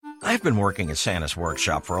I've been working at Santa's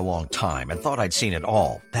workshop for a long time and thought I'd seen it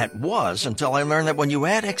all. That was until I learned that when you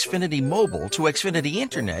add Xfinity Mobile to Xfinity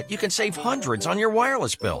Internet, you can save hundreds on your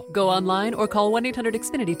wireless bill. Go online or call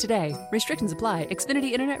 1-800-XFINITY today. Restrictions apply.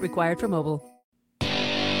 Xfinity Internet required for mobile.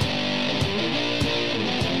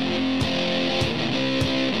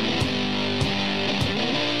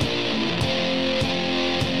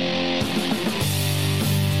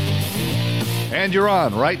 And you're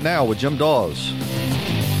on right now with Jim Dawes.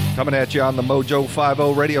 Coming at you on the Mojo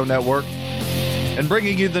 50 radio network and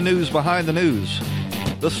bringing you the news behind the news,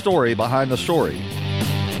 the story behind the story.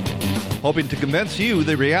 Hoping to convince you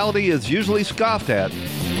the reality is usually scoffed at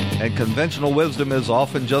and conventional wisdom is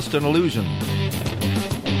often just an illusion.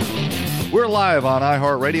 We're live on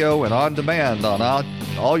iHeartRadio and on demand on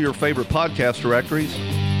all your favorite podcast directories.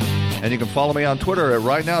 And you can follow me on Twitter at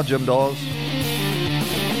Right Now Jim Dawes.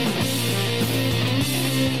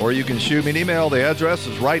 Or you can shoot me an email. The address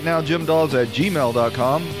is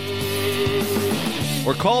rightnowjimdawes@gmail.com.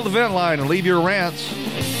 Or call the vent line and leave your rants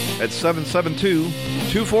at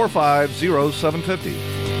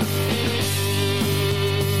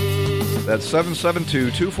 772-245-0750. That's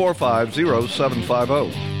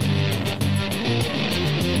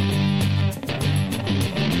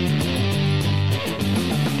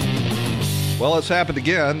Well, it's happened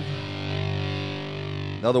again.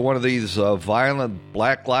 Another one of these violent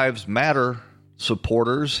Black Lives Matter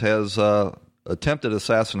supporters has attempted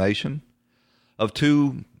assassination of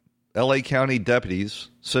two L.A. County deputies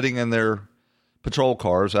sitting in their patrol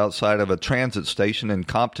cars outside of a transit station in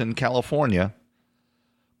Compton, California,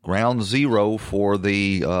 ground zero for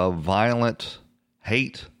the violent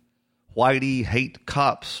Whitey hate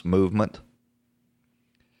cops movement.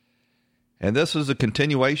 And this is a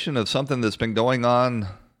continuation of something that's been going on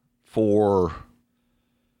for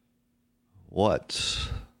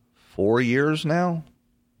 4 years now?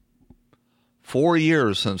 4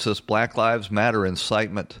 years since this Black Lives Matter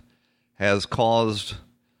incitement has caused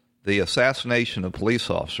the assassination of police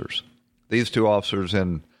officers. These two officers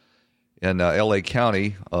in L.A.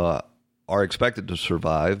 County are expected to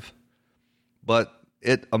survive, but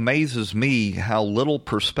it amazes me how little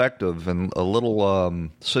perspective and a little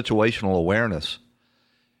situational awareness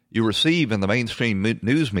you receive in the mainstream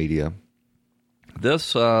news media.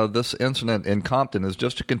 This incident in Compton is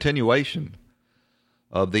just a continuation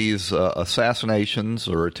of these assassinations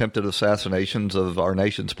or attempted assassinations of our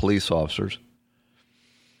nation's police officers.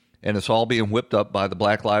 And it's all being whipped up by the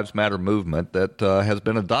Black Lives Matter movement that has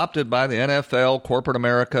been adopted by the NFL, corporate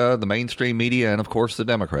America, the mainstream media, and, of course, the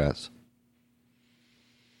Democrats.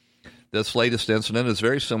 This latest incident is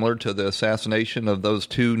very similar to the assassination of those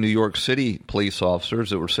two New York City police officers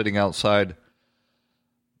that were sitting outside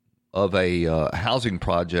of a housing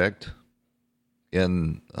project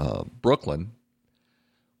in Brooklyn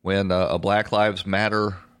when a Black Lives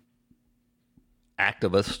Matter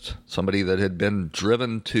activist, somebody that had been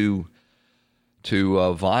driven to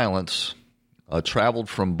violence, traveled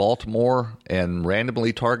from Baltimore and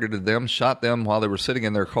randomly targeted them, shot them while they were sitting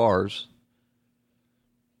in their cars.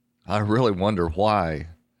 I really wonder why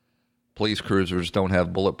police cruisers don't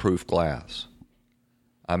have bulletproof glass.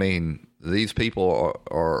 I mean, these people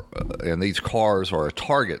are and these cars are a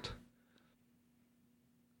target.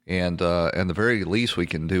 And the very least we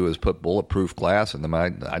can do is put bulletproof glass in them.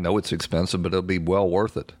 I know it's expensive, but it'll be well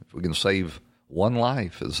worth it if we can save one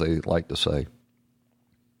life, as they like to say.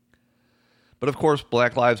 But, of course,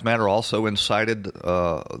 Black Lives Matter also incited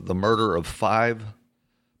the murder of 5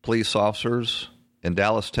 police officers in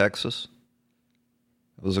Dallas, Texas.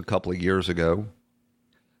 It was a couple of years ago.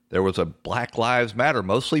 There was a Black Lives Matter,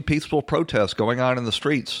 mostly peaceful protest going on in the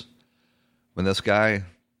streets when this guy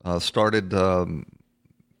started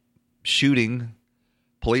shooting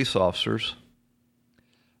police officers.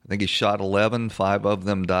 I think he shot 11. 5 of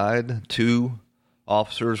them died. 2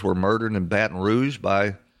 officers were murdered in Baton Rouge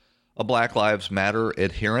by a Black Lives Matter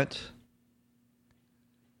adherent.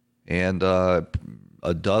 And a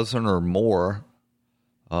dozen or more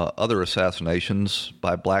other assassinations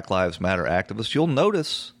by Black Lives Matter activists. You'll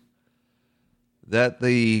notice that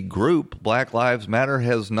the group Black Lives Matter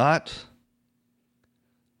has not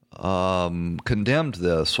condemned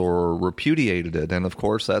this or repudiated it. And, of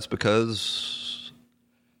course, that's because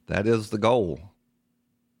that is the goal.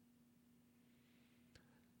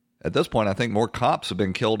 At this point, I think more cops have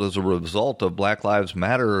been killed as a result of Black Lives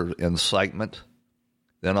Matter incitement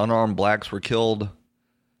than unarmed blacks were killed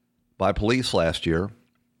by police last year.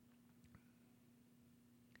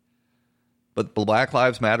 But Black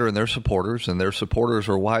Lives Matter and their supporters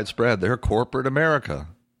are widespread. They're corporate America.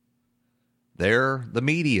 They're the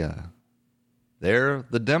media. They're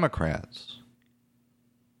the Democrats.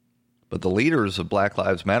 But the leaders of Black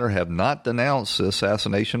Lives Matter have not denounced the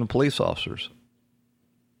assassination of police officers.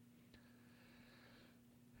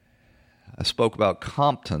 I spoke about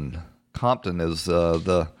Compton. Compton is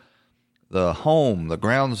the home, the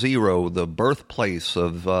ground zero, the birthplace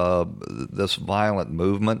of this violent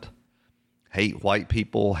movement. Hate white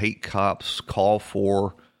people, hate cops, call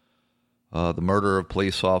for the murder of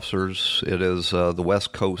police officers. It is the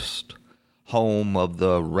West Coast home of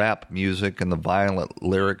the rap music and the violent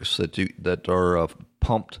lyrics that are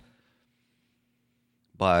pumped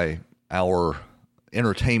by our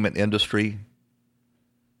entertainment industry,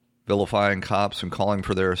 vilifying cops and calling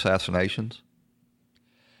for their assassinations.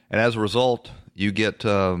 And as a result, you get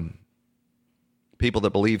people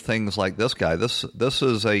that believe things like this guy. This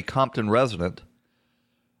is a Compton resident.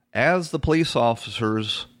 As the police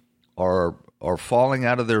officers are falling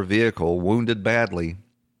out of their vehicle, wounded badly,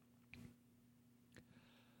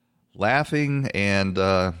 laughing and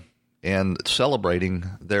celebrating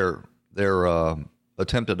their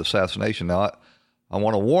attempted assassination. Now, I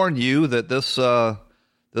want to warn you that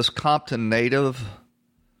this Compton native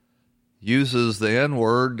uses the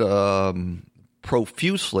N-word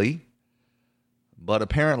profusely, but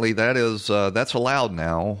apparently that's allowed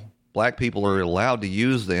now. Black people are allowed to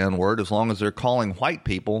use the N-word as long as they're calling white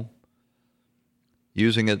people,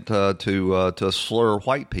 using it to slur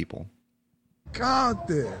white people.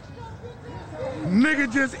 Compton.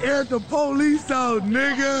 Nigga just aired the police out,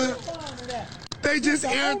 nigga. They just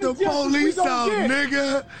aired the police out,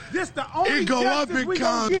 nigga. It go up in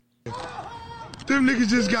Compton. Them niggas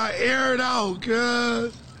just got aired out,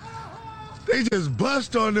 cuz. They just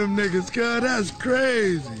bust on them niggas, cuz. That's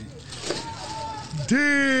crazy.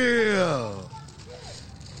 Damn.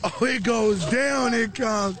 Oh, it goes down in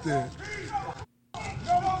Compton.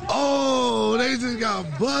 Oh, they just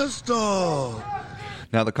got bust on.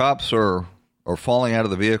 Now, the cops are falling out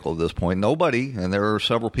of the vehicle at this point. Nobody, and there are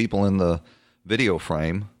several people in the video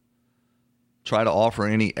frame, try to offer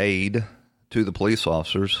any aid to the police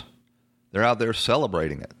officers. They're out there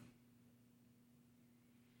celebrating it.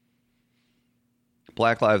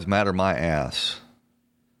 Black Lives Matter my ass.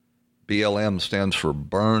 BLM stands for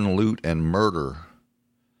burn, loot, and murder.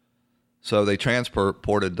 So they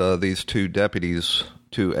transported these two deputies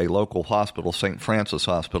to a local hospital, St. Francis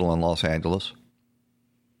Hospital in Los Angeles.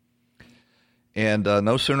 And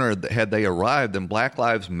no sooner had they arrived than Black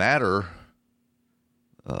Lives Matter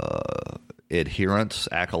adherents,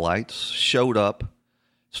 acolytes, showed up,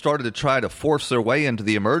 started to try to force their way into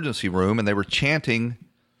the emergency room, and they were chanting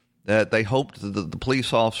that they hoped that the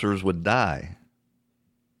police officers would die.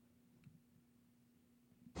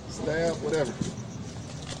 Stab, whatever.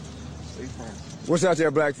 What's out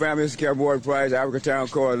there, black family? This is Cowboy Price, African Town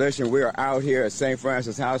Coalition. We are out here at St.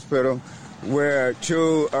 Francis Hospital, where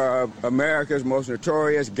two of America's most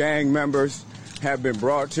notorious gang members have been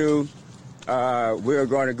brought to. We're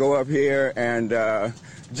going to go up here and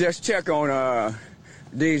just check on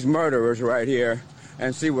these murderers right here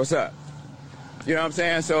and see what's up. You know what I'm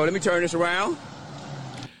saying? So let me turn this around.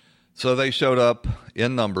 So they showed up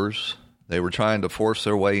in numbers. They were trying to force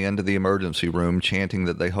their way into the emergency room, chanting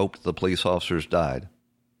that they hoped the police officers died.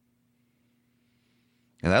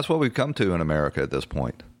 And that's what we've come to in America at this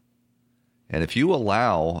point. And if you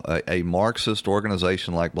allow a Marxist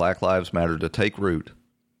organization like Black Lives Matter to take root,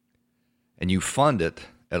 and you fund it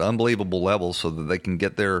at unbelievable levels so that they can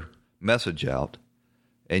get their message out,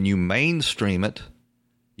 and you mainstream it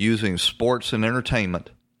using sports and entertainment,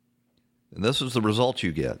 and this is the result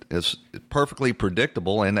you get. It's perfectly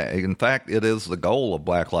predictable, and in fact, it is the goal of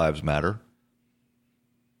Black Lives Matter.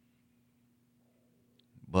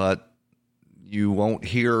 But you won't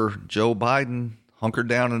hear Joe Biden hunkered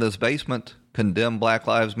down in his basement condemn Black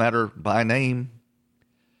Lives Matter by name.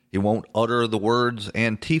 He won't utter the words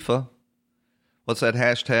Antifa. What's that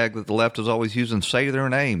hashtag that the left is always using? Say their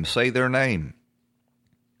name. Say their name.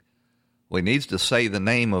 Well, he needs to say the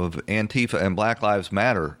name of Antifa and Black Lives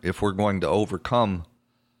Matter if we're going to overcome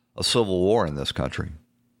a civil war in this country.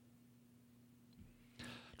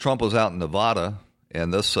 Trump was out in Nevada,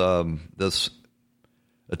 and this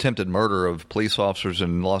attempted murder of police officers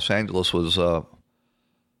in Los Angeles was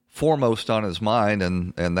foremost on his mind,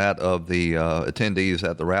 and that of the attendees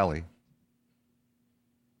at the rally.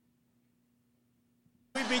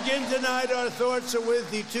 We begin tonight, our thoughts are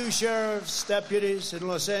with the two sheriff's deputies in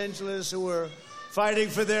Los Angeles who were fighting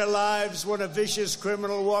for their lives when a vicious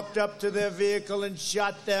criminal walked up to their vehicle and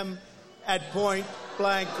shot them at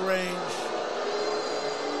point-blank range.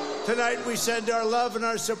 Tonight we send our love and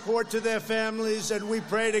our support to their families, and we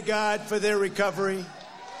pray to God for their recovery.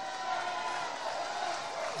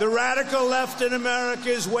 The radical left in America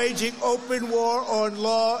is waging open war on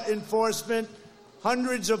law enforcement.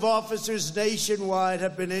 Hundreds of officers nationwide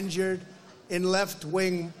have been injured in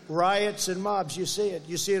left-wing riots and mobs. You see it.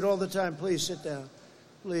 You see it all the time. Please sit down.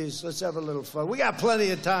 Please, let's have a little fun. We got plenty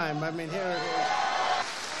of time. I mean, here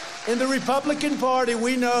it is. In the Republican Party,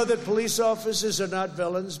 we know that police officers are not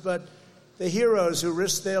villains, but the heroes who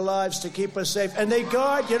risk their lives to keep us safe. And they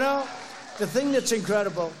guard, you know, the thing that's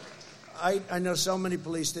incredible, I know so many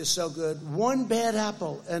police, they're so good. One bad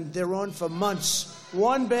apple, and they're on for months.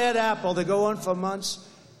 One bad apple, they go on for months.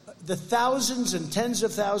 The thousands and tens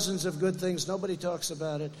of thousands of good things, nobody talks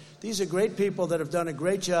about it. These are great people that have done a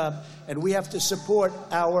great job, and we have to support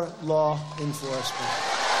our law enforcement.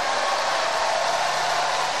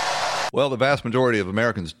 Well, the vast majority of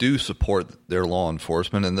Americans do support their law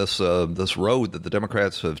enforcement, and this road that the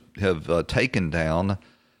Democrats have taken down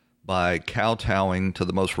by kowtowing to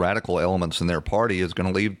the most radical elements in their party is going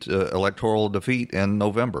to lead to electoral defeat in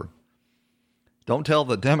November. Don't tell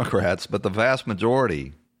the Democrats, but the vast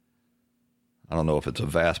majority, I don't know if it's a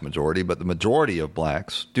vast majority, but the majority of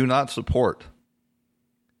blacks do not support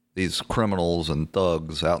these criminals and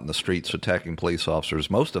thugs out in the streets attacking police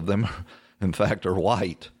officers. Most of them, in fact, are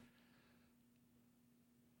white.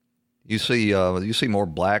 You see more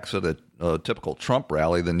blacks at a typical Trump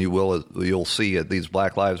rally than you'll see at these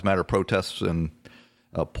Black Lives Matter protests in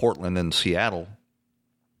Portland and Seattle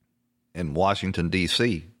and Washington,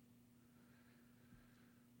 D.C.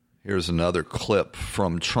 Here's another clip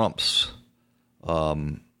from Trump's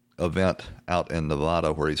event out in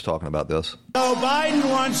Nevada where he's talking about this. So Biden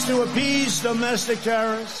wants to appease domestic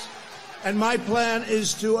terrorists, and my plan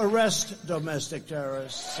is to arrest domestic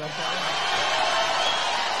terrorists. Okay?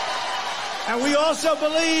 And we also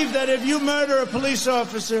believe that if you murder a police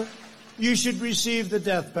officer, you should receive the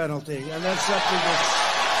death penalty. And that's something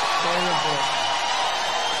that's very important.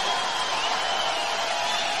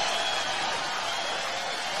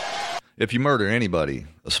 If you murder anybody,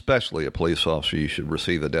 especially a police officer, you should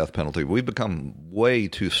receive the death penalty. We've become way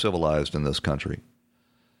too civilized in this country.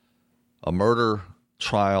 A murder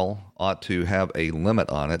trial ought to have a limit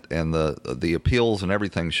on it, and the appeals and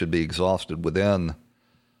everything should be exhausted within,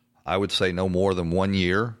 I would say, no more than 1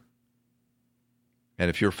 year.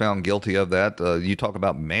 And if you're found guilty of that, you talk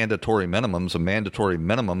about mandatory minimums. A mandatory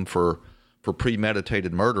minimum for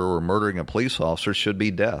premeditated murder or murdering a police officer should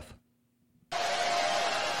be death.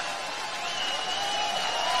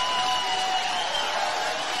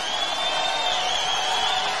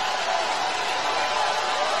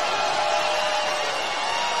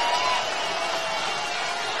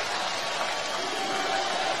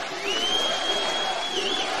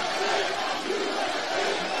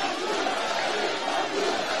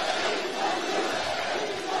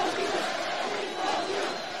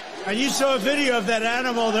 And you saw a video of that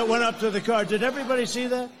animal that went up to the car. Did everybody see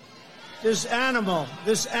that? This animal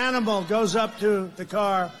goes up to the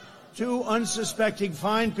car. Two unsuspecting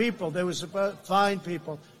fine people. They were fine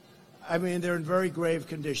people. I mean, they're in very grave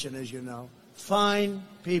condition, as you know. Fine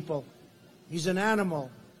people. He's an animal.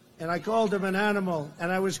 And I called him an animal. And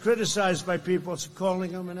I was criticized by people for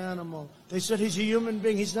calling him an animal. They said he's a human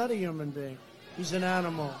being. He's not a human being. He's an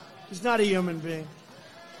animal. He's not a human being.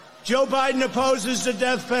 Joe Biden opposes the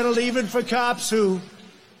death penalty even for cops who,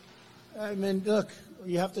 I mean, look,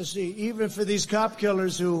 you have to see, even for these cop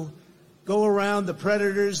killers who go around, the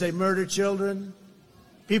predators, they murder children,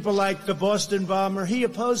 people like the Boston bomber. He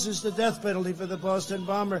opposes the death penalty for the Boston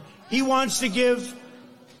bomber. He wants to give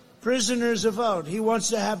prisoners a vote. He wants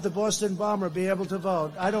to have the Boston bomber be able to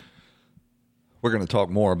vote. We're going to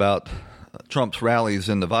talk more about Trump's rallies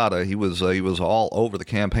in Nevada. He was all over the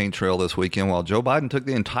campaign trail this weekend while Joe Biden took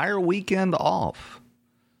the entire weekend off.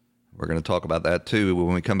 We're going to talk about that too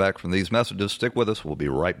when we come back from these messages. Stick with us. We'll be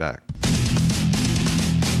right back.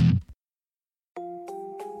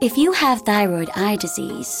 If you have thyroid eye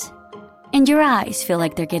disease and your eyes feel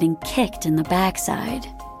like they're getting kicked in the backside,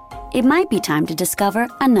 it might be time to discover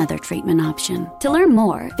another treatment option. To learn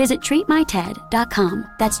more, visit treatmyted.com.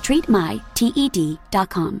 That's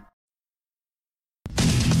treatmyted.com.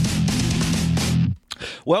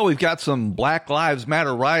 Well, we've got some Black Lives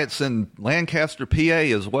Matter riots in Lancaster, PA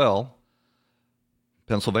as well.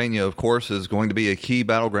 Pennsylvania, of course, is going to be a key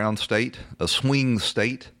battleground state, a swing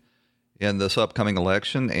state in this upcoming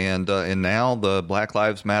election. And now the Black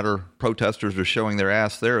Lives Matter protesters are showing their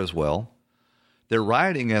ass there as well. They're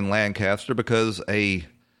rioting in Lancaster because a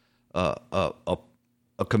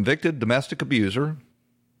convicted domestic abuser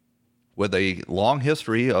with a long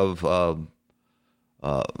history of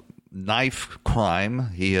knife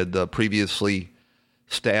crime. He had previously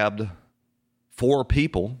stabbed 4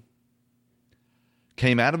 people,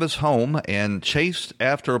 came out of his home and chased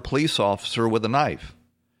after a police officer with a knife.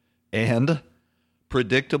 And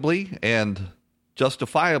predictably and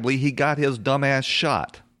justifiably, he got his dumbass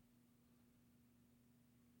shot.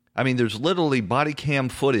 I mean, there's literally body cam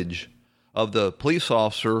footage of the police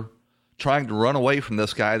officer trying to run away from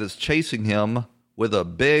this guy that's chasing him with a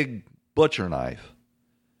big butcher knife.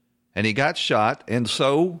 And he got shot, and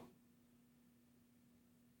so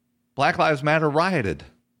Black Lives Matter rioted.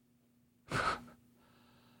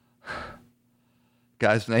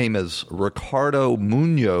 Guy's name is Ricardo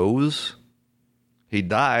Munoz. He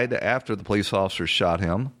died after the police officer shot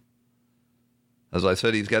him. As I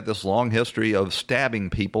said, he's got this long history of stabbing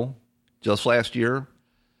people. Just last year,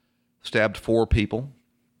 stabbed 4 people.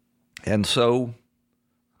 And so,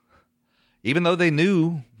 even though they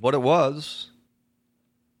knew what it was,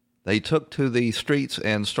 they took to the streets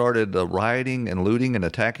and started rioting and looting and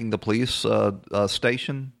attacking the police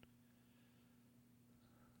station.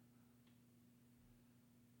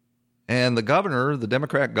 And the governor, the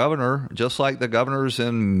Democrat governor, just like the governors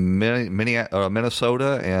in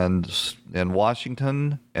Minnesota and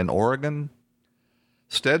Washington and Oregon,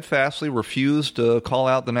 steadfastly refused to call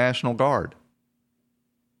out the National Guard.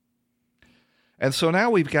 And so now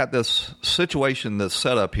we've got this situation that's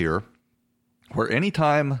set up here where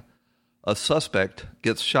anytime a suspect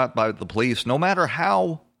gets shot by the police, no matter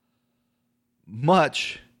how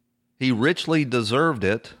much he richly deserved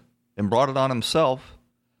it and brought it on himself,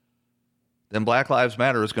 then Black Lives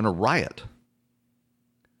Matter is going to riot.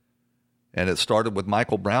 And it started with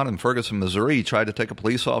Michael Brown in Ferguson, Missouri. He tried to take a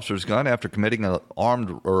police officer's gun after committing a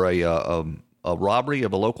robbery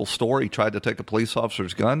of a local store. He tried to take a police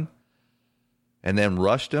officer's gun and then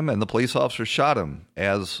rushed him, and the police officer shot him,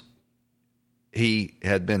 as he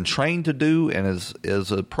had been trained to do and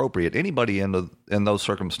is appropriate. Anybody in those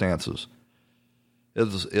circumstances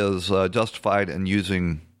is justified in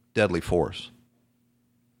using deadly force.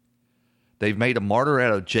 They've made a martyr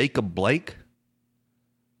out of Jacob Blake.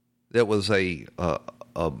 That was a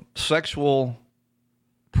sexual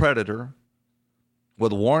predator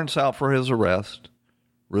with warrants out for his arrest,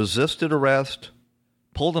 resisted arrest,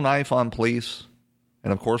 pulled a knife on police,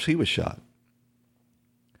 and of course he was shot.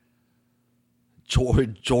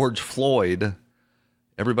 George Floyd,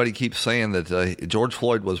 everybody keeps saying that George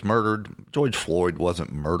Floyd was murdered. George Floyd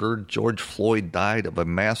wasn't murdered. George Floyd died of a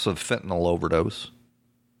massive fentanyl overdose.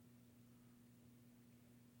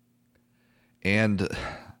 And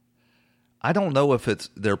I don't know if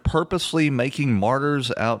they're purposely making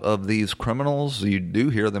martyrs out of these criminals. You do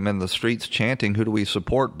hear them in the streets chanting, "Who do we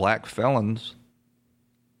support? Black felons."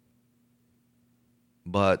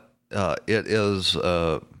 But it is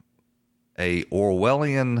a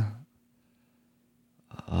Orwellian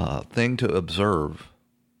thing to observe.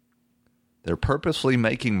 They're purposely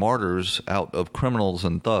making martyrs out of criminals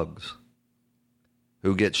and thugs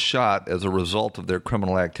who get shot as a result of their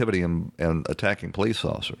criminal activity and attacking police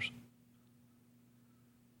officers.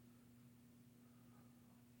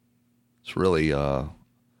 It's really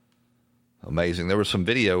amazing. There was some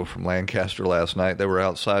video from Lancaster last night. They were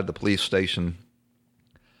outside the police station,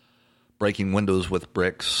 breaking windows with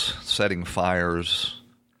bricks, setting fires,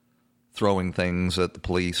 throwing things at the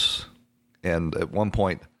police. And at one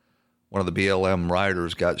point, one of the BLM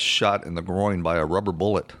rioters got shot in the groin by a rubber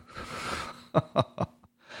bullet.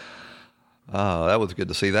 That was good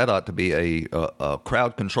to see. That ought to be a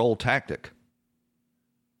crowd control tactic.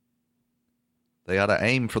 They ought to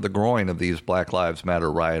aim for the groin of these Black Lives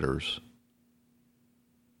Matter rioters.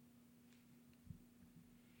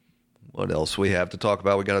 What else we have to talk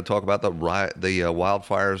about? We got to talk about the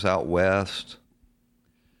wildfires out west,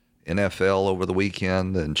 NFL over the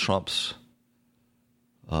weekend, and Trump's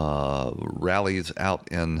rallies out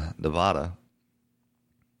in Nevada.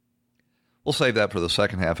 We'll save that for the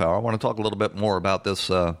second half hour. I want to talk a little bit more about this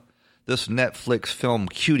Netflix film,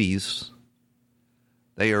 Cuties.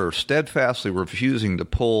 They are steadfastly refusing to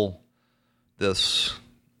pull this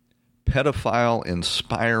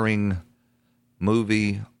pedophile-inspiring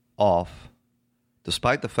movie off,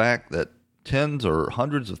 despite the fact that tens or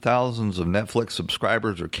hundreds of thousands of Netflix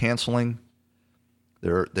subscribers are canceling.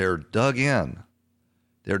 They're dug in.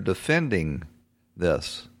 They're defending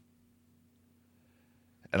this.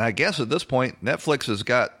 And I guess at this point, Netflix has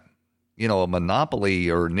got, a monopoly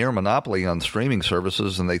or near monopoly on streaming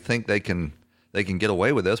services, and they think they can get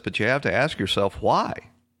away with this. But you have to ask yourself, why?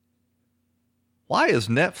 Why is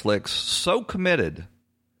Netflix so committed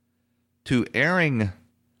to airing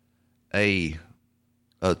a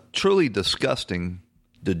truly disgusting,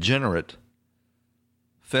 degenerate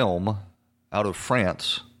film out of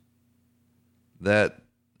France that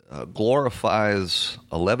glorifies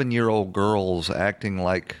 11-year-old girls acting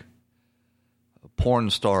like porn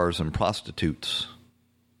stars and prostitutes.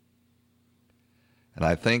 And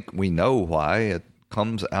I think we know why. It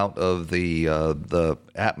comes out of the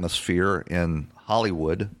atmosphere in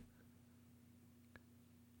Hollywood.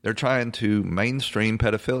 They're trying to mainstream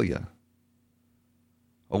pedophilia.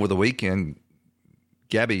 Over the weekend,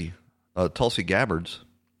 Tulsi Gabbard,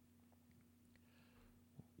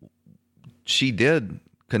 she did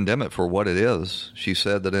condemn it for what it is. She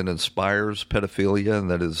said that it inspires pedophilia and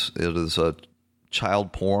that it is a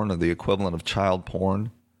child porn or the equivalent of child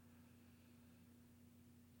porn.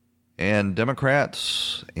 And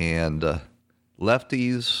Democrats and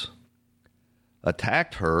lefties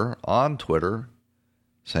attacked her on Twitter,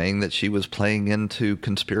 saying that she was playing into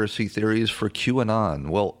conspiracy theories for QAnon.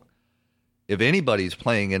 Well, if anybody's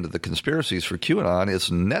playing into the conspiracies for QAnon, it's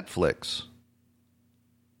Netflix.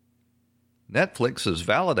 Netflix is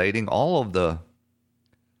validating all of the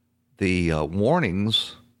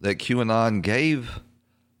warnings that QAnon gave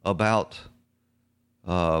about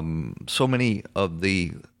so many of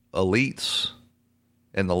the elites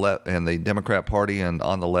in the Democrat Party and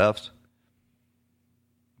on the left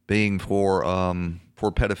being for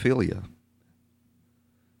pedophilia.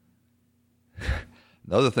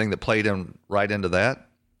 Another thing that played right into that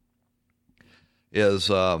is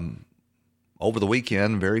over the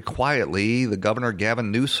weekend, very quietly, the Governor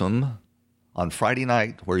Gavin Newsom on Friday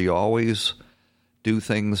night, where you always do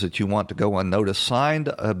things that you want to go unnoticed,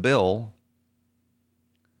 signed a bill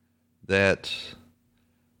that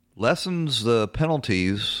lessens the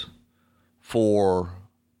penalties for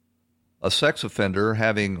a sex offender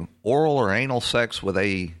having oral or anal sex with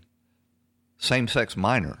a same-sex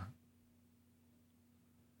minor.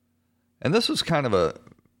 And this is kind of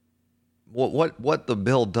what the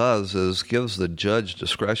bill does is gives the judge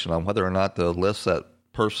discretion on whether or not to list that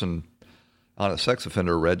person on a sex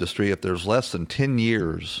offender registry if there's less than 10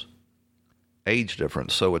 years age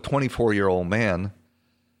difference. So a 24-year-old man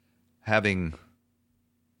having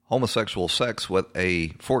homosexual sex with a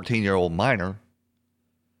 14-year-old minor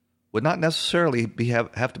would not necessarily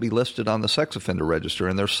have to be listed on the sex offender register.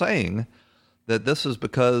 And they're saying that this is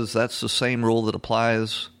because that's the same rule that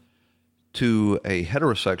applies to a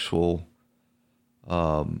heterosexual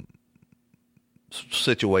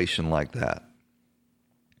situation like that.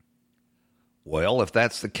 Well, if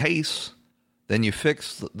that's the case, then you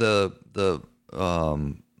fix the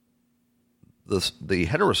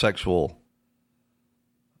heterosexual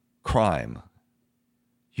crime.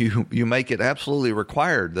 You make it absolutely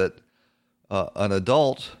required that an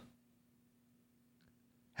adult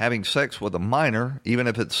having sex with a minor, even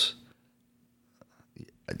if it's,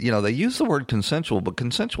 they use the word consensual, but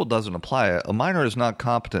consensual doesn't apply. A minor is not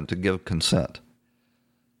competent to give consent.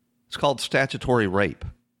 It's called statutory rape.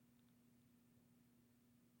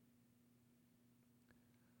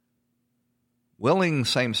 Willing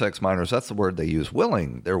same-sex minors, that's the word they use.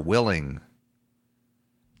 Willing. They're willing.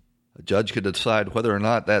 A judge could decide whether or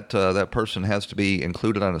not that person has to be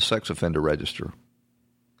included on a sex offender register.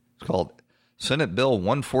 It's called Senate Bill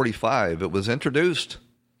 145. It was introduced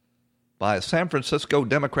by San Francisco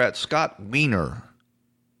Democrat Scott Wiener.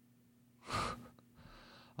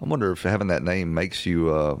 I wonder if having that name makes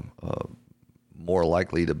you more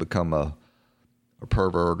likely to become a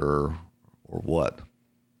pervert or what.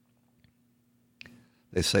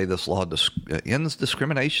 They say this law ends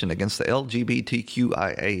discrimination against the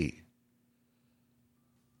LGBTQIA.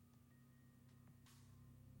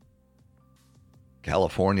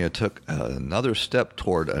 California took another step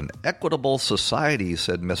toward an equitable society,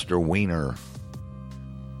 said Mr. Wiener.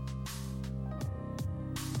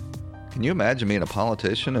 Can you imagine being a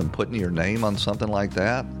politician and putting your name on something like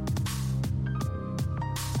that?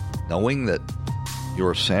 Knowing that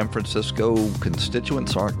your San Francisco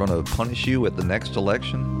constituents aren't going to punish you at the next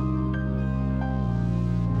election?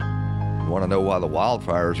 You want to know why the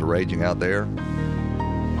wildfires are raging out there?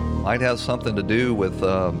 Might have something to do with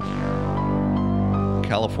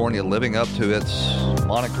California living up to its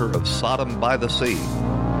moniker of Sodom by the Sea.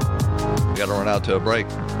 We got to run out to a break.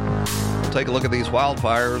 We'll take a look at these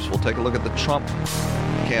wildfires. We'll take a look at the Trump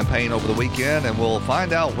campaign over the weekend, and we'll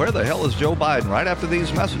find out where the hell is Joe Biden right after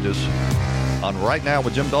these messages on Right Now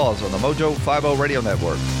with Jim Dawes on the Mojo 50 Radio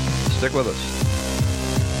Network. Stick with us.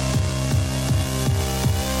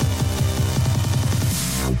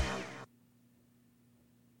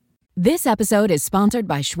 This episode is sponsored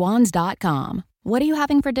by Schwans.com. What are you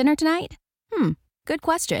having for dinner tonight? Good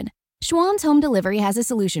question. Schwann's Home Delivery has a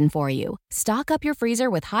solution for you. Stock up your freezer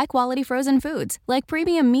with high-quality frozen foods like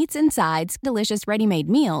premium meats and sides, delicious ready-made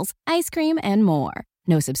meals, ice cream, and more.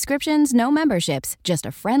 No subscriptions, no memberships, just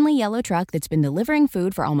a friendly yellow truck that's been delivering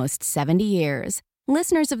food for almost 70 years.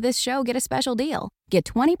 Listeners of this show get a special deal. Get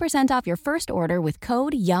 20% off your first order with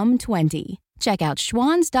code YUM20. Check out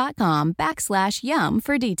schwans.com/YUM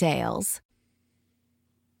for details.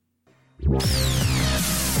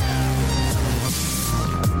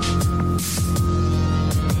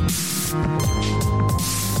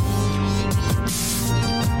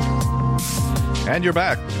 And you're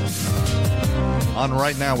back on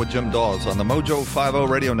Right Now with Jim Dawes on the Mojo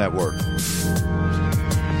 50 Radio Network.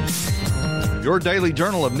 Your daily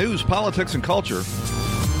journal of news, politics, and culture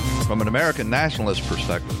from an American nationalist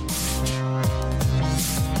perspective.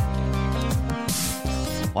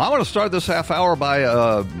 Well, I want to start this half hour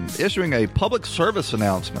by issuing a public service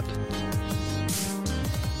announcement.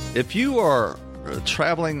 If you are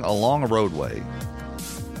traveling along a roadway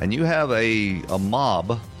and you have a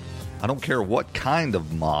mob, I don't care what kind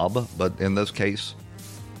of mob, but in this case,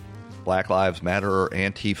 Black Lives Matter or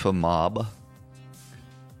Antifa mob,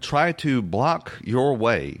 try to block your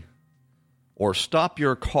way or stop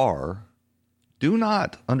your car, do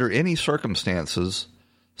not, under any circumstances,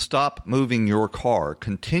 stop moving your car.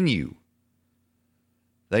 Continue.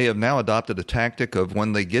 They have now adopted a tactic of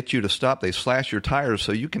when they get you to stop, they slash your tires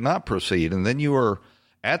so you cannot proceed, and then you are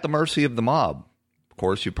at the mercy of the mob. Of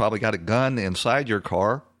course, you probably got a gun inside your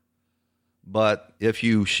car, but if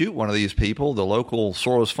you shoot one of these people, the local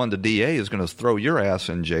Soros-funded DA is going to throw your ass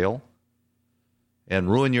in jail and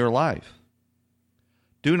ruin your life.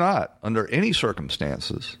 Do not, under any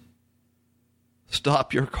circumstances,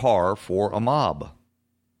 stop your car for a mob.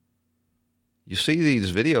 You see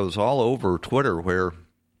these videos all over Twitter where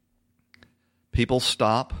people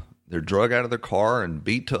stop, they're drug out of their car and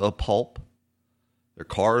beat to a pulp, their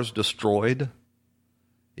cars destroyed.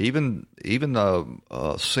 Even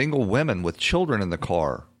single women with children in the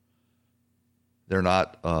car, they're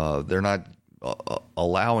not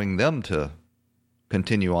allowing them to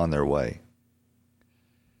continue on their way.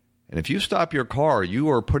 And if you stop your car, you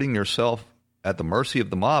are putting yourself at the mercy of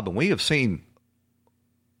the mob. And we have seen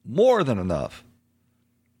more than enough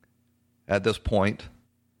at this point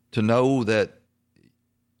to know that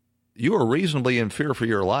you are reasonably in fear for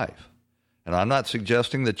your life. And I'm not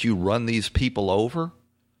suggesting that you run these people over.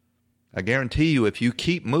 I guarantee you, if you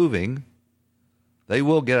keep moving, they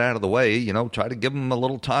will get out of the way. You know, try to give them a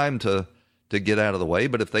little time to get out of the way.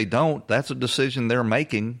 But if they don't, that's a decision they're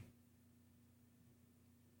making.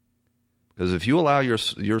 Because if you allow your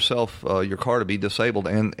car to be disabled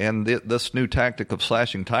and this new tactic of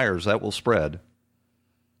slashing tires, that will spread.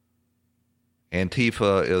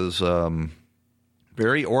 Antifa is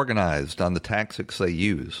very organized on the tactics they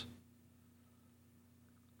use.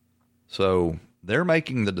 So they're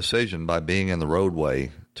making the decision by being in the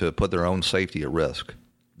roadway to put their own safety at risk.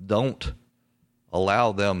 Don't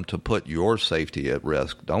allow them to put your safety at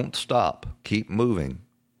risk. Don't stop. Keep moving.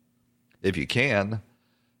 If you can,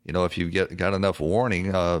 you know, if you got enough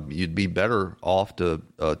warning, you'd be better off to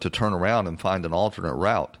turn around and find an alternate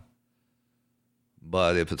route.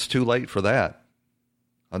 But if it's too late for that,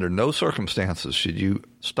 under no circumstances should you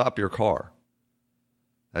stop your car.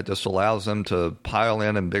 That just allows them to pile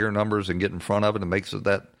in bigger numbers and get in front of it and makes it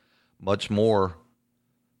that much more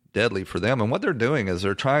deadly for them. And what they're doing is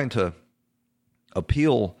they're trying to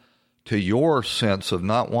appeal to your sense of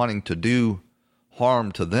not wanting to do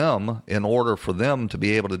harm to them in order for them to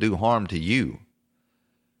be able to do harm to you.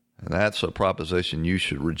 And that's a proposition you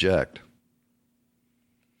should reject.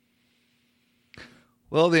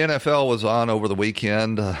 Well, the NFL was on over the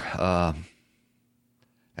weekend.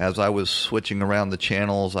 As I was switching around the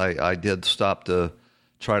channels, I did stop to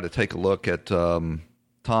try to take a look at Tom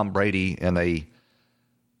Brady in a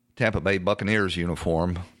Tampa Bay Buccaneers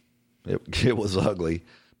uniform. It was ugly,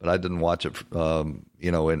 but I didn't watch it,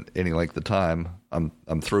 in any length of time.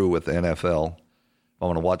 I'm through with the NFL. If I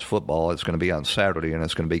want to watch football, it's going to be on Saturday, and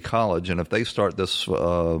it's going to be college. And if they start this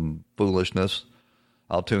foolishness,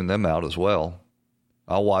 I'll tune them out as well.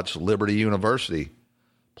 I'll watch Liberty University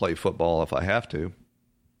play football if I have to.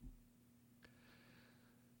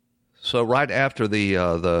 So right after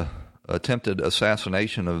the attempted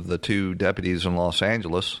assassination of the two deputies in Los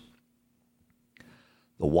Angeles,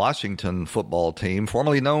 the Washington football team,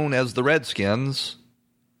 formerly known as the Redskins,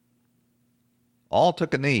 all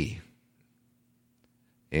took a knee.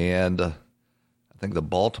 And I think the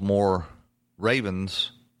Baltimore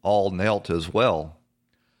Ravens all knelt as well.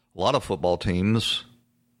 A lot of football teams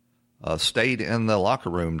stayed in the locker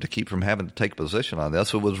room to keep from having to take a position on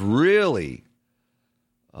this. It was really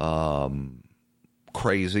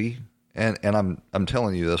crazy, and I'm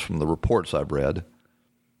telling you this from the reports I've read,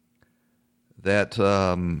 that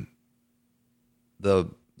the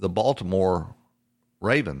Baltimore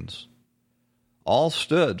Ravens all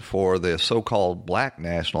stood for the so-called black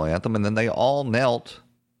national anthem, and then they all knelt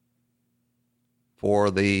for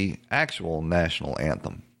the actual national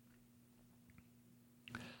anthem.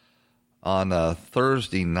 On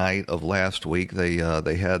Thursday night of last week, they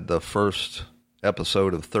had the first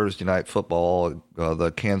episode of Thursday Night Football,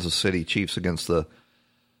 the Kansas City Chiefs against the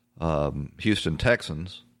Houston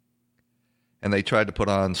Texans. And they tried to put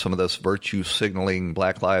on some of this virtue signaling,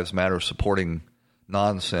 Black Lives Matter supporting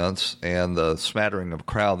nonsense, and the smattering of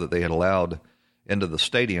crowd that they had allowed into the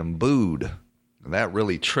stadium booed. And that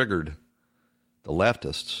really triggered the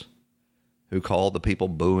leftists, who called the people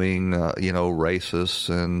booing, racists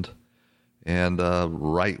and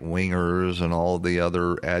right-wingers and all the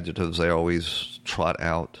other adjectives they always trot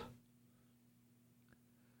out.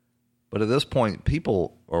 But at this point,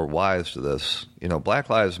 people are wise to this. Black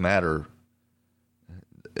Lives Matter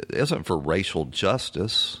isn't for racial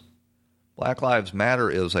justice. Black Lives Matter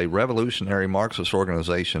is a revolutionary Marxist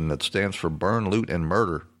organization that stands for burn, loot, and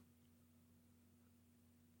murder.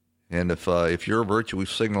 And if you're virtue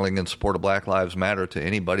signaling in support of Black Lives Matter to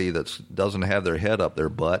anybody that doesn't have their head up their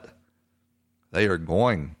butt, they are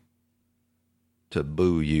going to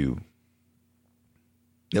boo you.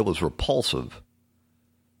 It was repulsive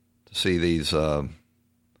to see these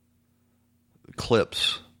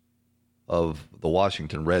clips of the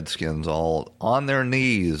Washington Redskins all on their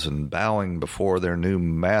knees and bowing before their new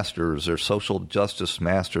masters, their social justice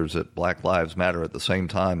masters at Black Lives Matter. At the same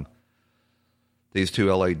time, these two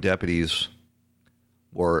LA deputies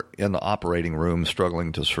were in the operating room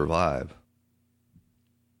struggling to survive.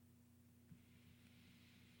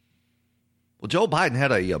 Well, Joe Biden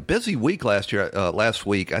had a busy week last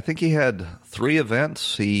week. I think he had 3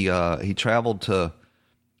 events. He traveled to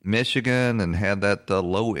Michigan and had that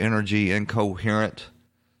low energy, incoherent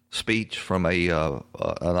speech from an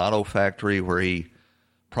auto factory where he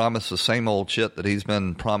promised the same old shit that he's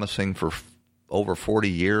been promising for over 40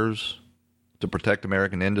 years to protect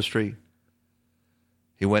American industry.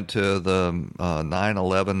 He went to the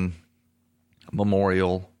 9/11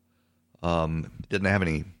 memorial. Didn't have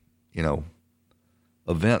any,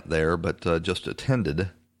 event there, but just attended.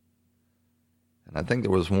 And I think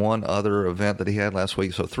there was one other event that he had last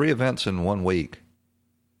week. So 3 events in 1 week.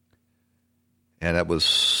 And it was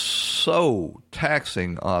so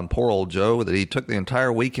taxing on poor old Joe that he took the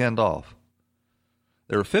entire weekend off.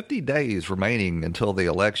 There are 50 days remaining until the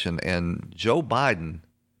election, and Joe Biden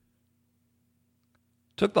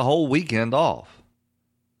took the whole weekend off.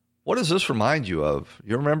 What does this remind you of?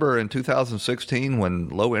 You remember in 2016 when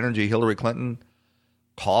low-energy Hillary Clinton,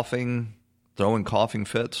 coughing, throwing coughing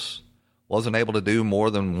fits, wasn't able to do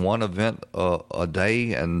more than 1 event a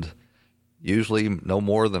day, and usually no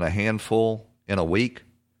more than a handful in a week?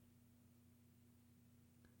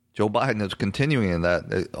 Joe Biden is continuing in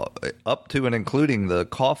that, up to and including the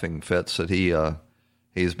coughing fits that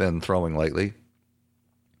he's been throwing lately.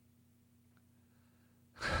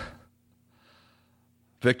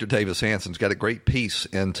 Victor Davis Hanson's got a great piece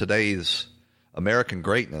in today's American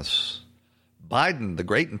Greatness. Biden, the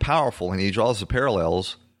great and powerful, and he draws the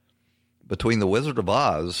parallels between the Wizard of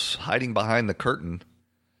Oz hiding behind the curtain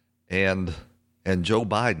and Joe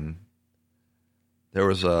Biden. There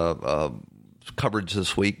was a coverage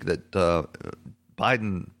this week that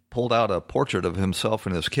Biden pulled out a portrait of himself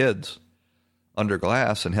and his kids under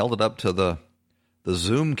glass and held it up to the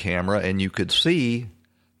Zoom camera, and you could see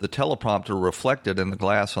the teleprompter reflected in the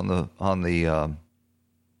glass on the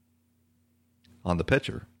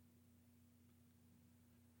picture.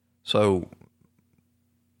 So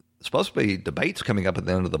it's supposed to be debates coming up at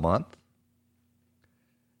the end of the month,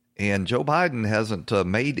 and Joe Biden hasn't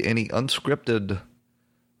made any unscripted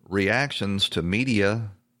reactions to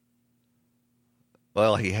media.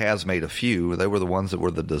 Well, he has made a few. They were the ones that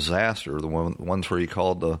were the disaster, the ones where he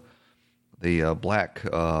called the black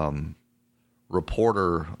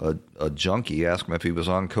reporter a junkie, asked him if he was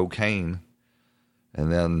on cocaine,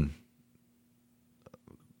 and then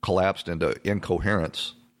collapsed into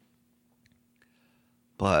incoherence.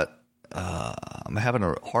 But I'm having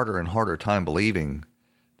a harder and harder time believing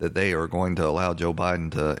that they are going to allow Joe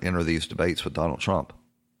Biden to enter these debates with Donald Trump.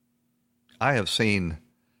 I have seen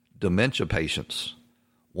dementia patients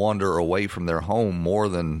wander away from their home more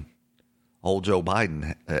than old Joe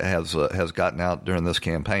Biden has gotten out during this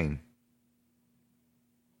campaign.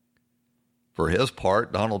 For his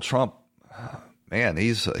part, Donald Trump, man,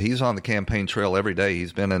 he's on the campaign trail every day.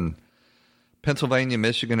 He's been in Pennsylvania,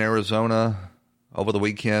 Michigan, Arizona. Over the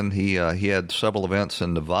weekend, he had several events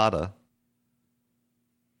in Nevada.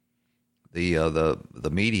 The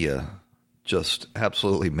media just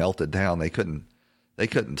absolutely melted down. They couldn't They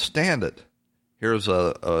couldn't stand it. Here's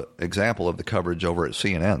a example of the coverage over at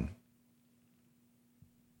CNN.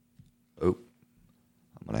 Oh,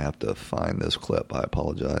 I'm going to have to find this clip. I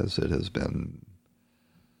apologize. It has been...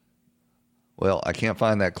 Well, I can't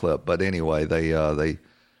find that clip, but anyway, they're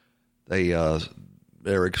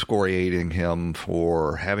excoriating him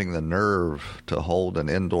for having the nerve to hold an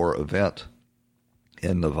indoor event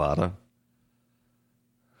in Nevada.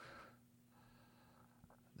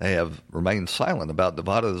 They have remained silent about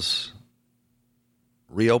Nevada's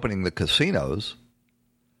reopening the casinos.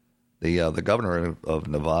 The governor of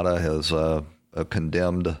Nevada has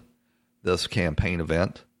condemned this campaign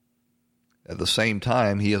event. At the same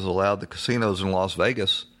time, he has allowed the casinos in Las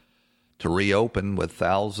Vegas to reopen with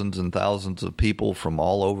thousands and thousands of people from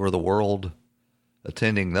all over the world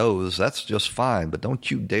attending those. That's just fine, but don't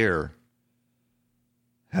you dare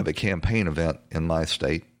have a campaign event in my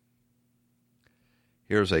state.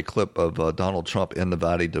 Here's a clip of Donald Trump in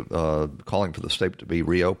Nevada calling for the state to be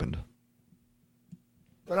reopened.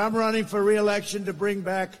 But I'm running for re-election to bring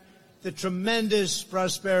back the tremendous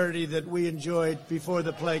prosperity that we enjoyed before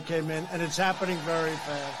the plague came in, and it's happening very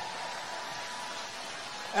fast.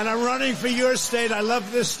 And I'm running for your state. I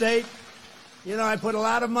love this state. You know, I put a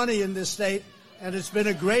lot of money in this state, and it's been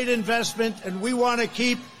a great investment, and we want to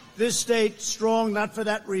keep this state strong, not for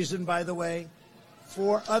that reason, by the way,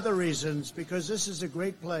 for other reasons, because this is a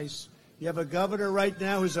great place. You have a governor right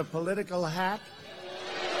now who's a political hack.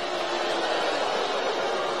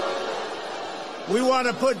 We want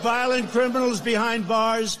to put violent criminals behind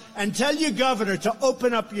bars, and tell your governor to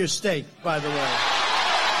open up your state, by the way.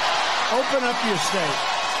 Open up your state.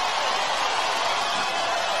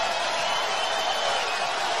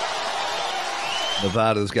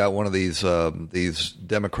 Nevada's got one of these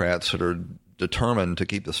Democrats that are determined to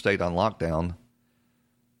keep the state on lockdown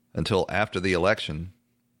until after the election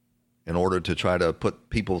in order to try to put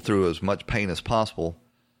people through as much pain as possible,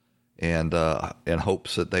 and in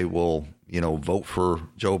hopes that they will, vote for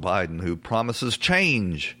Joe Biden, who promises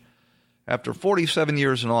change. After 47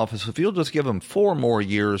 years in office, if you'll just give him 4 more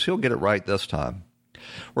years, he'll get it right this time.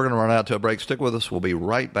 We're going to run out to a break. Stick with us. We'll be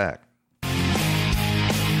right back.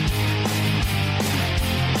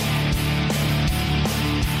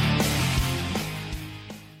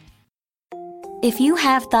 If you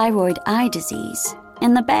have thyroid eye disease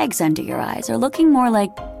and the bags under your eyes are looking more like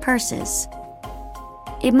purses,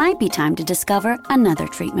 it might be time to discover another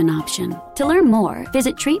treatment option. To learn more,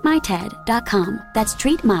 visit treatmyted.com. That's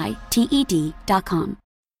treatmyted.com.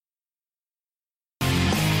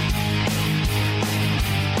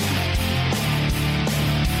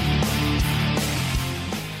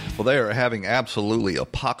 Well, they are having absolutely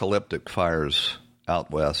apocalyptic fires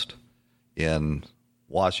out west in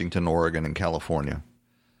Washington, Oregon, and California.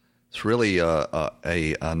 It's really a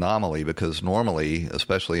anomaly because normally,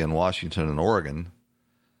 especially in Washington and Oregon,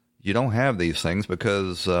 you don't have these things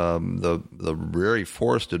because the very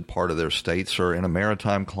forested part of their states are in a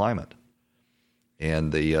maritime climate.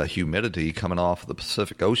 And the humidity coming off of the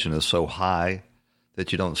Pacific Ocean is so high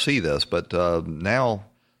that you don't see this. But now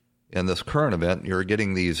in this current event, you're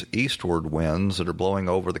getting these eastward winds that are blowing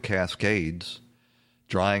over the Cascades,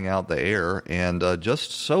 drying out the air, and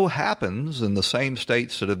just so happens in the same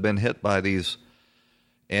states that have been hit by these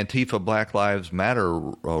Antifa Black Lives Matter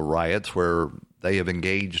riots, where they have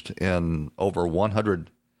engaged in over 100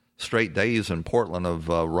 straight days in Portland of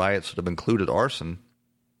riots that have included arson.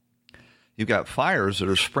 You've got fires that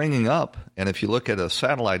are springing up, and if you look at a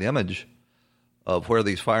satellite image of where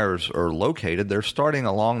these fires are located, they're starting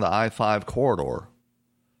along the I-5 corridor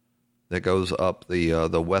that goes up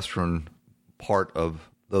the western part of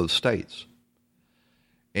those states.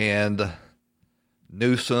 And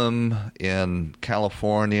Newsom in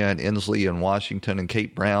California and Inslee in Washington and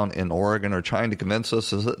Kate Brown in Oregon are trying to convince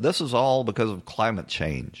us that this is all because of climate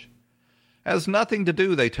change. It has nothing to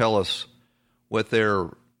do, they tell us, with their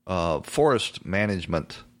forest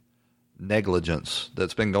management negligence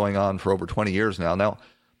that's been going on for over 20 years now. Now,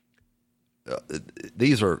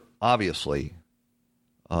 these are obviously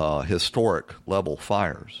historic level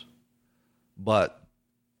fires, but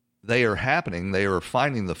they are happening. They are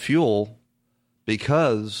finding the fuel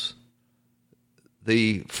because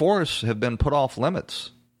the forests have been put off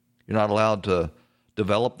limits. You're not allowed to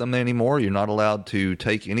develop them anymore. You're not allowed to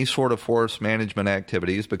take any sort of forest management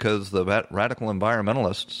activities because the radical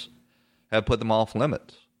environmentalists have put them off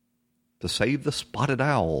limits to save the spotted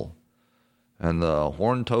owl and the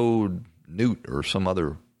horned-toed newt or some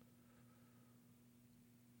other.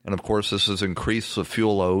 And, of course, this has increased the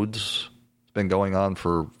fuel loads. It's been going on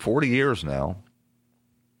for 40 years now.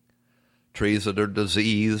 Trees that are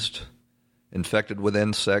diseased, infected with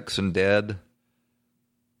insects and dead,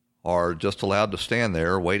 are just allowed to stand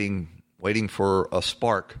there waiting for a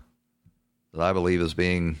spark that I believe is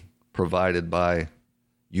being provided by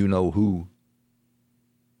you-know-who.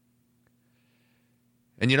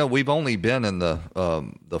 And, we've only been in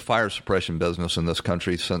the fire suppression business in this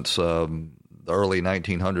country since the early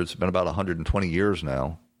 1900s. It's been about 120 years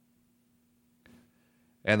now.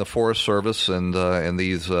 And the Forest Service and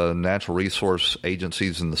these natural resource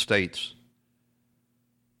agencies in the states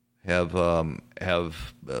have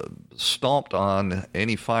stomped on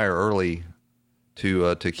any fire early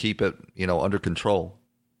to keep it, under control.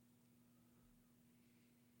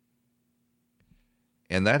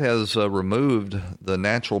 And that has removed the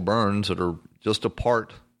natural burns that are just a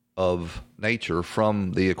part of nature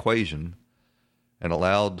from the equation and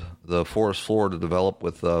allowed the forest floor to develop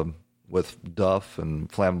with duff and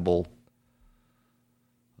flammable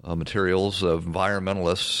materials.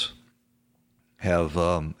 Environmentalists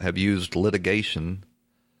have used litigation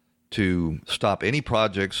to stop any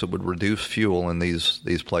projects that would reduce fuel in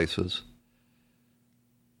these places.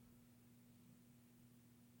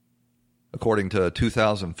 According to a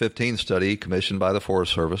 2015 study commissioned by the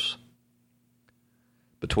Forest Service,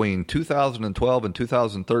 between 2012 and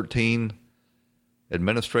 2013,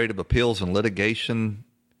 administrative appeals and litigation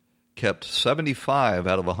kept 75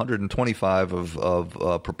 out of 125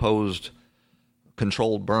 of proposed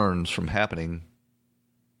controlled burns from happening.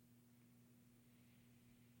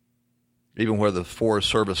 Even where the Forest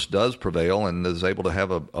Service does prevail and is able to have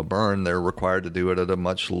a burn, they're required to do it at a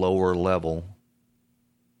much lower level.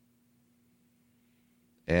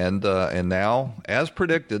 And now, as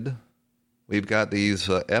predicted, we've got these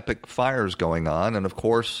epic fires going on. And, of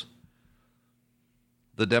course,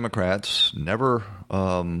 the Democrats, never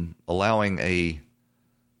allowing a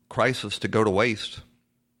crisis to go to waste,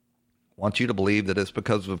 want you to believe that it's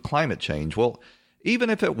because of climate change. Well, even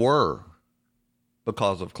if it were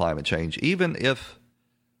because of climate change, even if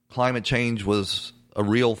climate change was a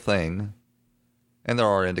real thing, and there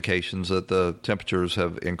are indications that the temperatures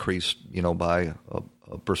have increased, by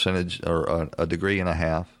a percentage or a degree and a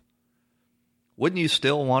half, wouldn't you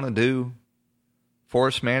still want to do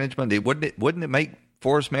forest management? Wouldn't it make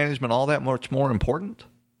forest management all that much more important?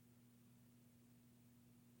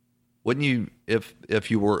 Wouldn't you,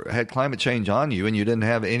 if you had climate change on you and you didn't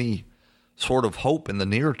have any sort of hope in the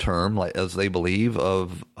near term, like as they believe,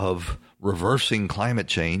 of reversing climate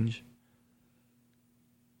change,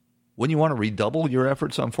 wouldn't you want to redouble your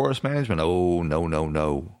efforts on forest management? Oh,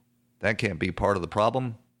 no. That can't be part of the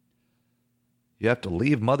problem. You have to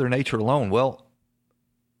leave Mother Nature alone. Well,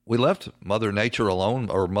 we left Mother Nature alone,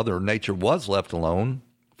 or Mother Nature was left alone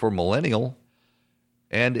for millennial,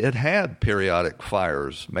 and it had periodic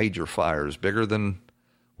fires, major fires, bigger than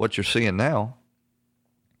what you're seeing now.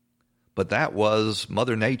 But that was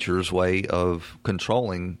Mother Nature's way of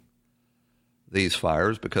controlling these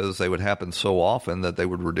fires, because they would happen so often that they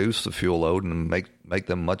would reduce the fuel load and make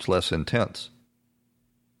them much less intense.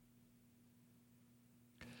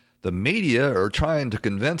 The media are trying to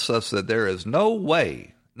convince us that there is no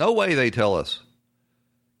way they tell us,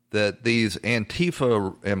 that these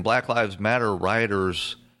Antifa and Black Lives Matter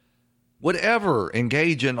rioters would ever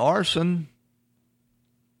engage in arson,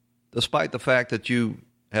 despite the fact that you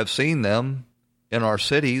have seen them in our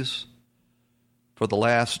cities for the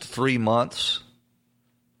last 3 months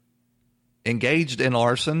engaged in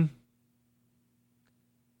arson.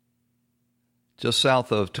 Just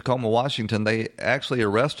south of Tacoma, Washington, they actually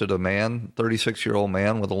arrested a man, 36-year-old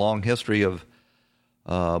man with a long history of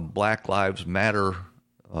Black Lives Matter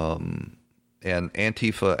and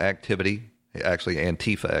Antifa activity, actually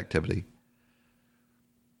Antifa activity.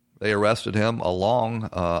 They arrested him along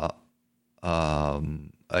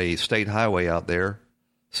a state highway out there,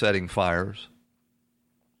 setting fires.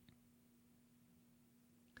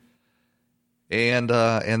 And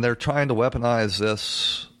they're trying to weaponize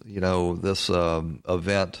this, this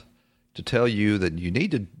event to tell you that you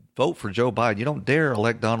need to vote for Joe Biden. You don't dare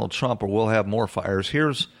elect Donald Trump or we'll have more fires.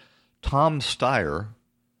 Here's Tom Steyer.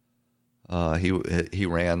 He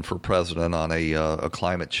ran for president on a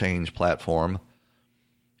climate change platform,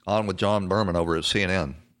 on with John Berman over at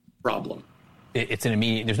CNN. Problem. It's an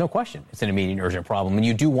immediate, there's no question, it's an immediate and urgent problem. And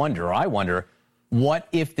you do wonder, or I wonder, what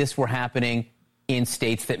if this were happening in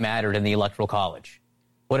states that mattered in the Electoral College?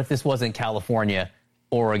 What if this wasn't California,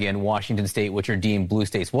 Oregon, Washington State, which are deemed blue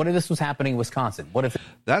states? What if this was happening in Wisconsin? What if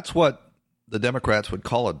that's what the Democrats would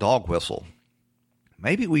call a dog whistle?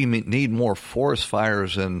 Maybe we need more forest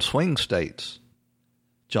fires in swing states,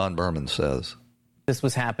 John Berman says. This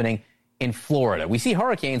was happening in Florida. We see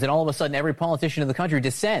hurricanes, and all of a sudden every politician in the country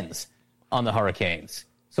descends on the hurricanes.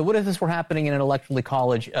 So what if this were happening in an electoral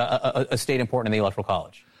college, a state important in the Electoral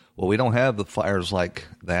College? Well, we don't have the fires like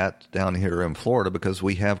that down here in Florida because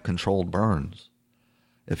we have controlled burns.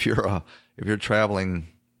 If you're traveling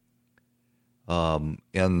in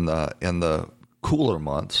the cooler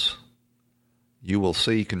months, you will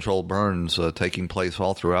see controlled burns taking place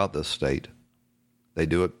all throughout this state. They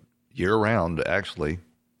do it year-round, actually,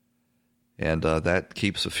 and that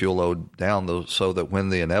keeps the fuel load down so that when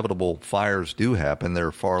the inevitable fires do happen,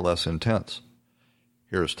 they're far less intense.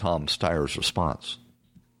 Here's Tom Steyer's response.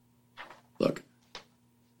 Look,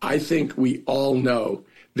 I think we all know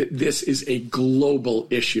that this is a global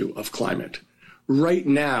issue of climate. Right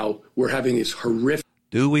now, we're having these horrific...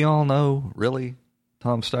 Do we all know, really,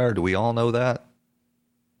 Tom Steyer? Do we all know that?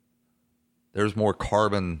 There's more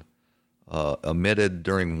carbon emitted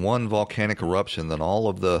during one volcanic eruption than all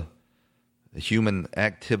of the human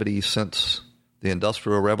activity since the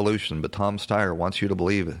Industrial Revolution. But Tom Steyer wants you to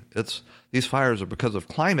believe it. These fires are because of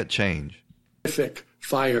climate change. Horrific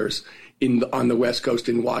fires on the West Coast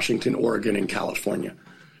in Washington, Oregon, and California.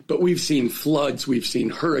 But we've seen floods, we've seen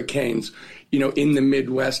hurricanes, in the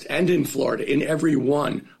Midwest and in Florida, in every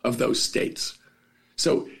one of those states.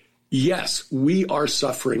 So, yes, we are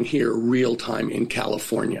suffering here real time in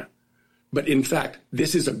California. But in fact,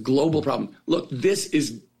 this is a global problem. Look, this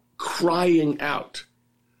is crying out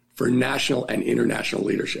for national and international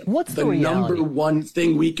leadership. What's the reality? Number one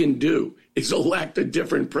thing we can do is elect a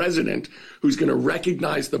different president who's going to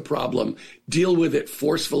recognize the problem, deal with it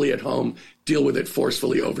forcefully at home, deal with it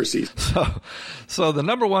forcefully overseas. So the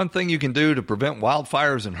number one thing you can do to prevent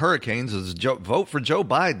wildfires and hurricanes is vote for Joe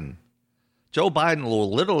Biden. Joe Biden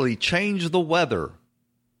will literally change the weather.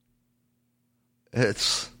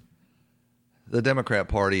 The Democrat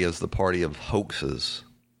Party is the party of hoaxes.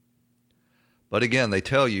 But again, they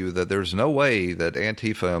tell you that there's no way that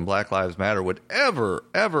Antifa and Black Lives Matter would ever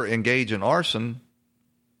engage in arson.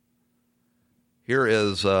 Here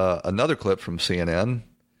is another clip from CNN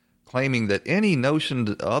claiming that any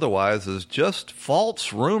notion otherwise is just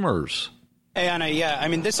false rumors. Hey,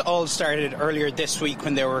 Anna, this all started earlier this week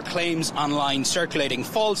when there were claims online circulating,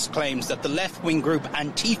 false claims that the left-wing group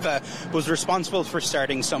Antifa was responsible for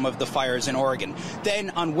starting some of the fires in Oregon. Then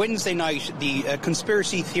on Wednesday night, the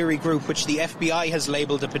conspiracy theory group, which the FBI has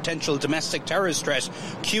labelled a potential domestic terrorist threat,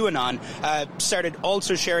 QAnon, started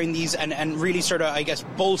also sharing these and really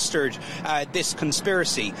bolstered this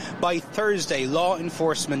conspiracy. By Thursday, law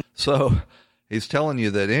enforcement... So he's telling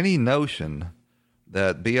you that any notion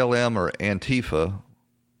that BLM or Antifa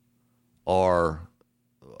are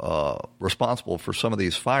responsible for some of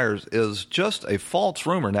these fires is just a false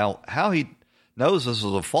rumor. Now, how he knows this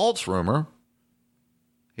is a false rumor,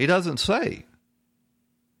 he doesn't say.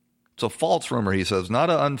 It's a false rumor, he says, not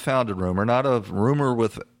an unfounded rumor, not a rumor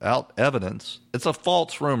without evidence. It's a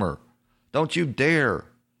false rumor. Don't you dare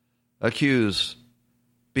accuse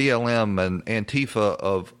BLM and Antifa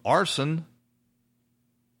of arson.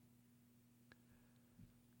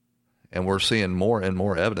 And we're seeing more and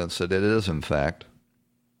more evidence that it is, in fact,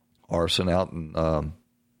 arson out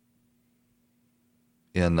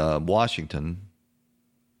in Washington.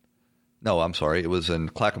 No, I'm sorry. It was in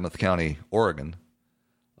Clackamas County, Oregon.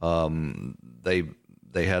 They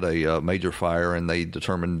had a major fire, and they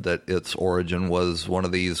determined that its origin was one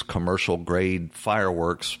of these commercial-grade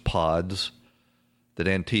fireworks pods that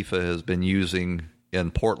Antifa has been using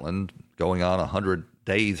in Portland, going on 100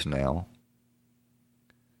 days now.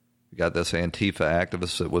 We got this Antifa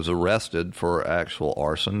activist that was arrested for actual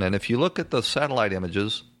arson. And if you look at the satellite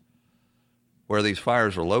images where these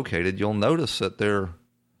fires are located, you'll notice that they're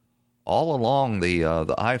all along the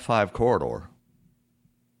I-5 corridor.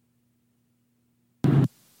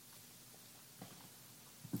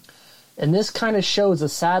 And this kind of shows a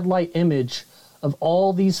satellite image of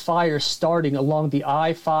all these fires starting along the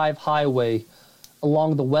I-5 highway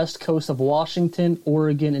along the west coast of Washington,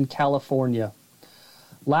 Oregon, and California.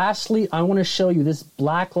 Lastly, I want to show you this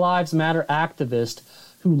Black Lives Matter activist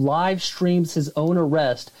who live streams his own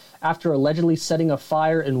arrest after allegedly setting a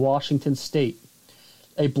fire in Washington state.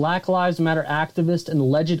 A Black Lives Matter activist and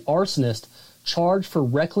alleged arsonist charged for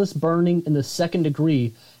reckless burning in the second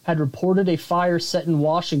degree had reported a fire set in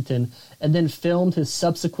Washington and then filmed his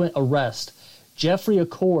subsequent arrest. Jeffrey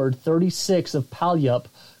Accord, 36, of Puyallup,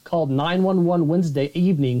 called 911 Wednesday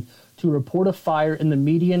evening to report a fire in the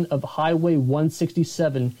median of Highway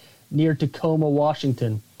 167 near Tacoma,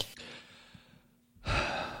 Washington.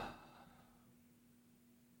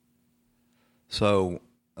 So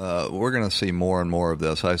we're going to see more and more of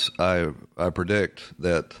this. I predict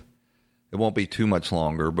that it won't be too much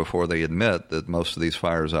longer before they admit that most of these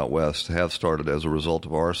fires out west have started as a result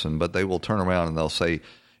of arson, but they will turn around and they'll say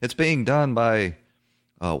it's being done by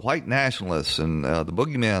white nationalists and the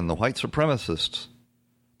boogeymen, the white supremacists,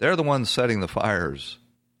 they're the ones setting the fires,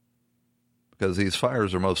 because these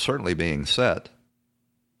fires are most certainly being set.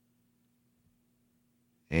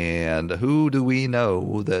 And who do we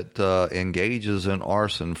know that engages in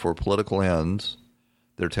arson for political ends?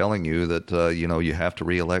 They're telling you that you have to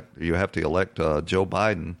elect Joe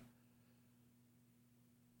Biden.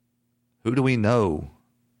 Who do we know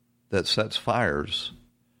that sets fires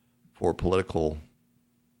for political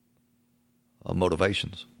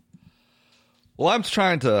motivations? Well, I'm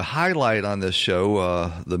trying to highlight on this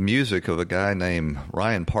show the music of a guy named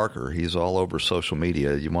Ryan Parker. He's all over social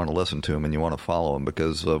media. You want to listen to him and you want to follow him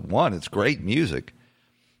because, one, it's great music,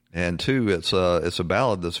 and two, it's a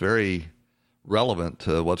ballad that's very relevant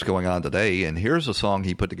to what's going on today. And here's a song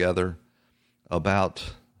he put together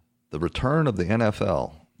about the return of the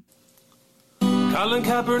NFL. Colin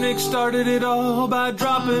Kaepernick started it all by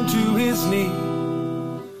dropping to his knee.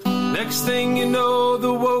 Next thing you know,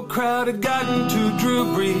 the woke crowd had gotten to Drew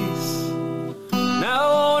Brees.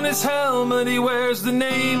 Now on his helmet he wears the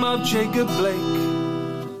name of Jacob Blake.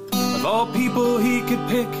 Of all people he could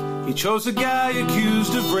pick, he chose a guy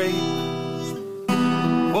accused of rape.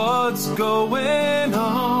 What's going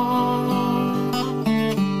on?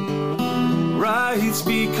 Right's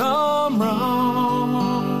become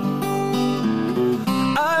wrong.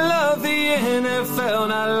 I love the NFL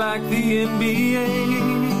and I like the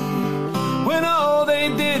NBA. When all they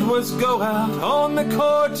did was go out on the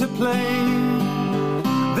court to play.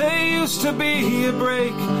 They used to be a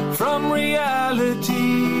break from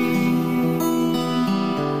reality.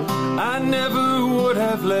 I never would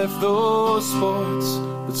have left those sports,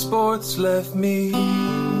 but sports left me.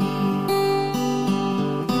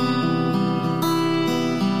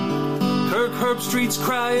 Kirk Herbstreit's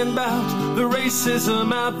crying about the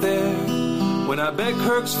racism out there, when I bet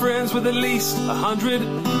Kirk's friends with at least 100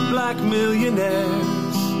 black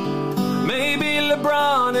millionaires. Maybe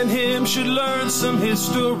LeBron and him should learn some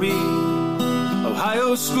history.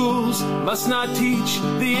 Ohio schools must not teach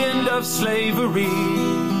the end of slavery.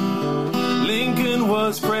 Lincoln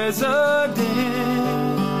was president.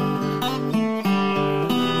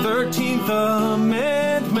 13th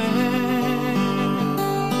Amendment.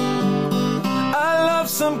 I love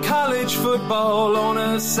some college football on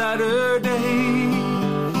a Saturday,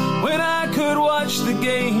 when I could watch the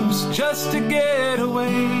games just to get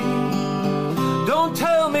away. Don't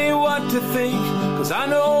tell me what to think, 'cause I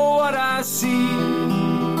know what I see.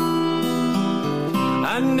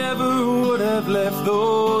 I never would have left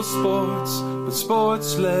those sports, but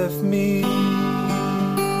sports left me.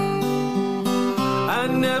 I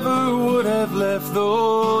never would have left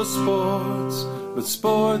those sports, but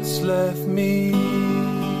sports left me.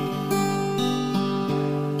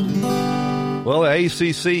 Well, the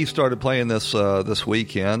ACC started playing this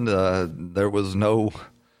weekend. There was no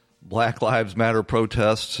Black Lives Matter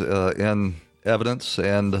protests in evidence,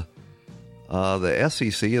 and the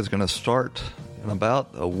SEC is going to start in about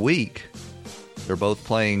a week. They're both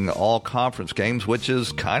playing all conference games, which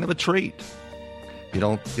is kind of a treat. You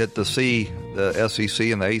don't get to see the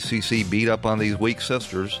SEC and the ACC beat up on these weak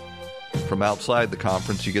sisters from outside the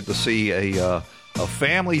conference. You get to see a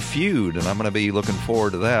family feud, and I'm going to be looking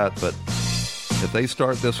forward to that. But if they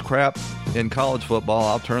start this crap in college football,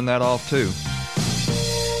 I'll turn that off too.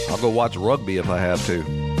 I'll go watch rugby if I have to.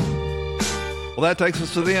 Well, that takes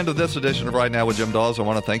us to the end of this edition of Right Now with Jim Dawes. I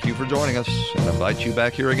want to thank you for joining us and invite you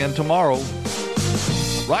back here again tomorrow,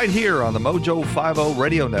 right here on the Mojo 50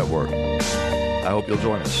 Radio Network. I hope you'll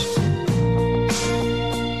join us.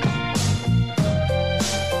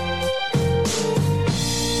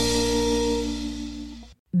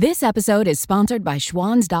 This episode is sponsored by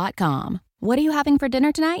Schwans.com. What are you having for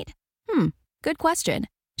dinner tonight? Good question.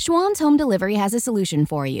 Schwann's Home Delivery has a solution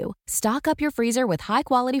for you. Stock up your freezer with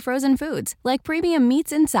high-quality frozen foods like premium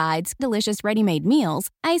meats and sides, delicious ready-made meals,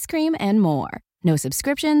 ice cream, and more. No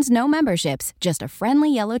subscriptions, no memberships, just a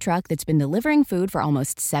friendly yellow truck that's been delivering food for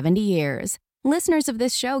almost 70 years. Listeners of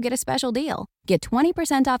this show get a special deal. Get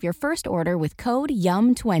 20% off your first order with code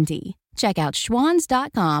YUM20. Check out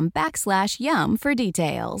schwans.com/YUM for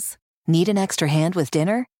details. Need an extra hand with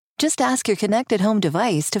dinner? Just ask your connected home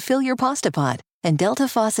device to fill your pasta pot, and Delta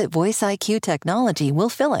Faucet Voice IQ technology will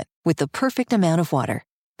fill it with the perfect amount of water.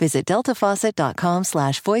 Visit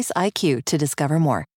deltafaucet.com/voice IQ to discover more